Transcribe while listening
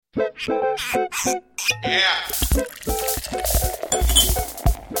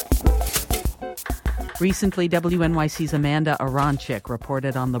Recently, WNYC's Amanda Aronchik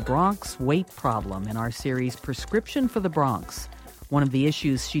reported on the Bronx weight problem in our series Prescription for the Bronx. One of the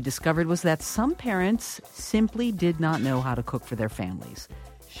issues she discovered was that some parents simply did not know how to cook for their families.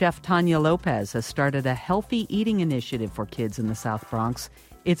 Chef Tanya Lopez has started a healthy eating initiative for kids in the South Bronx.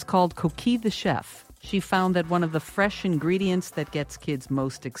 It's called Coquille the Chef. She found that one of the fresh ingredients that gets kids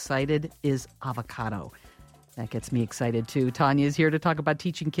most excited is avocado. That gets me excited, too. Tanya is here to talk about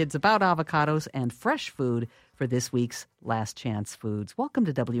teaching kids about avocados and fresh food for this week's Last Chance Foods. Welcome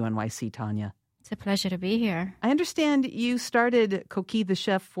to WNYC, Tanya. It's a pleasure to be here. I understand you started Coquille the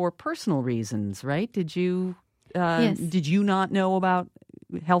Chef for personal reasons, right? Did you Yes. Did you not know about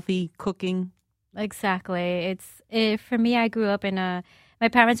healthy cooking? Exactly. For me, I grew up my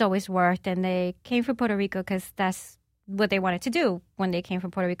parents always worked, and they came from Puerto Rico because that's what they wanted to do. When they came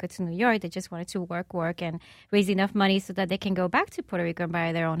from Puerto Rico to New York, they just wanted to work, and raise enough money so that they can go back to Puerto Rico and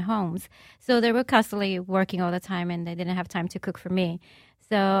buy their own homes. So they were constantly working all the time, and they didn't have time to cook for me.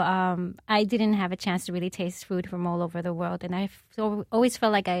 So I didn't have a chance to really taste food from all over the world, and I always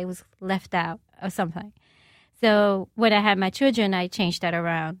felt like I was left out of something. So when I had my children, I changed that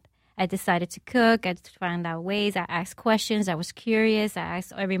around. I decided to cook. I found out ways. I asked questions. I was curious. I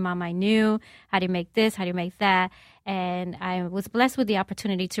asked every mom I knew, how do you make this? How do you make that? And I was blessed with the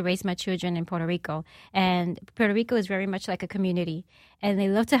opportunity to raise my children in Puerto Rico. And Puerto Rico is very much like a community. And they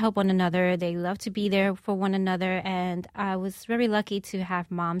love to help one another. They love to be there for one another. And I was very lucky to have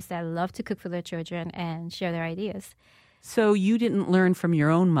moms that love to cook for their children and share their ideas. So you didn't learn from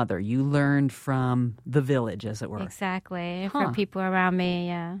your own mother. You learned from the village, as it were. Exactly. From people around me,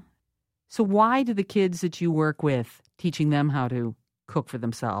 yeah. So why do the kids that you work with, teaching them how to cook for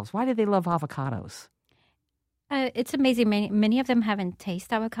themselves, why do they love avocados? It's amazing. Many of them haven't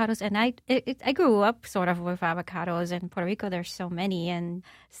tasted avocados, and I grew up sort of with avocados. In Puerto Rico, there's so many, and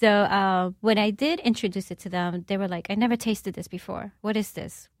so when I did introduce it to them, they were like, "I never tasted this before. What is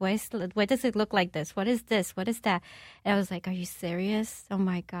this? Why does it look like this? What is this? What is that?" And I was like, "Are you serious? Oh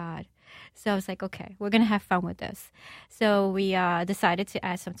my God!" So I was like, "Okay, we're gonna have fun with this." So we decided to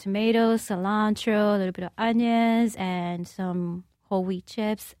add some tomatoes, cilantro, a little bit of onions, and some whole wheat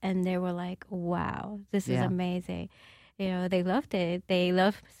chips, and they were like, wow, this is amazing. You know, they loved it. They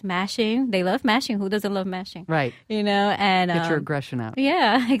love smashing. They love mashing. Who doesn't love mashing? Right. You know, and get your aggression out.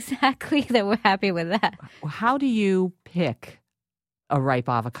 Yeah, exactly. They were happy with that. How do you pick a ripe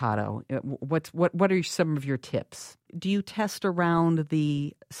avocado? What are some of your tips? Do you test around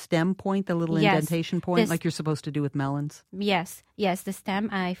the stem point, the little indentation point, like you're supposed to do with melons? Yes. The stem,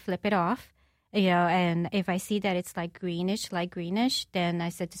 I flip it off. You know, and if I see that it's like light greenish, then I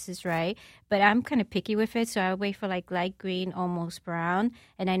said this is right. But I'm kind of picky with it, so I wait for like light green, almost brown,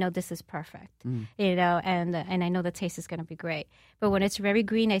 and I know this is perfect. You know, and I know the taste is going to be great. But when it's very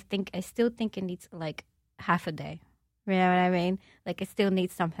green, I still think it needs like half a day. You know what I mean? Like it still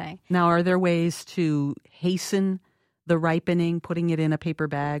needs something. Now, are there ways to hasten the ripening, putting it in a paper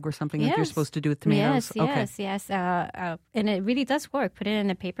bag or something like you're supposed to do with tomatoes? Yes. And it really does work. Put it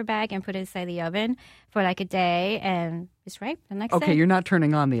in a paper bag and put it inside the oven for like a day, and it's ripe the next day. Okay, you're not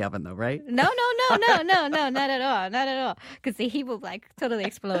turning on the oven though, right? No, not at all. Because the heat will like totally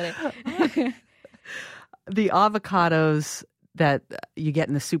explode it. The avocados that you get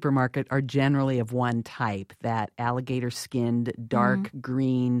in the supermarket are generally of one type, that alligator-skinned, dark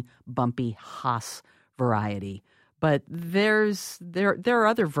green, bumpy Hass variety. But there are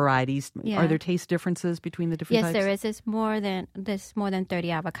other varieties. Yeah. Are there taste differences between the different types? Yes, there is. There's more than 30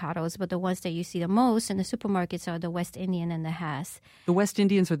 avocados, but the ones that you see the most in the supermarkets are the West Indian and the Hass. The West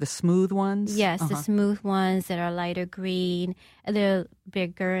Indians are the smooth ones? Yes, the smooth ones that are lighter green. They're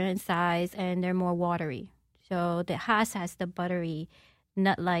bigger in size, and they're more watery. So the Hass has the buttery,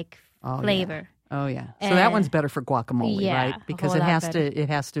 nut-like flavor. Yeah. Oh yeah, so that one's better for guacamole, right? Because it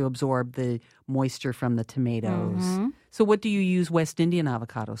has to absorb the moisture from the tomatoes. Mm-hmm. So what do you use West Indian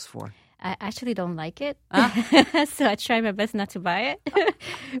avocados for? I actually don't like it, so I try my best not to buy it.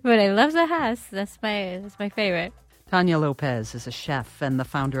 But I love the Hass. That's my favorite. Tanya Lopez is a chef and the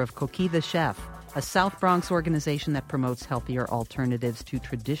founder of Coquille the Chef, a South Bronx organization that promotes healthier alternatives to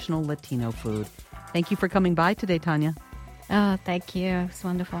traditional Latino food. Thank you for coming by today, Tanya. Oh, thank you. It's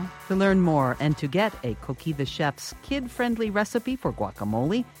wonderful. To learn more and to get a Coquille the Chef's kid-friendly recipe for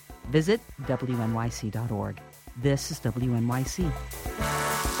guacamole, visit WNYC.org. This is WNYC.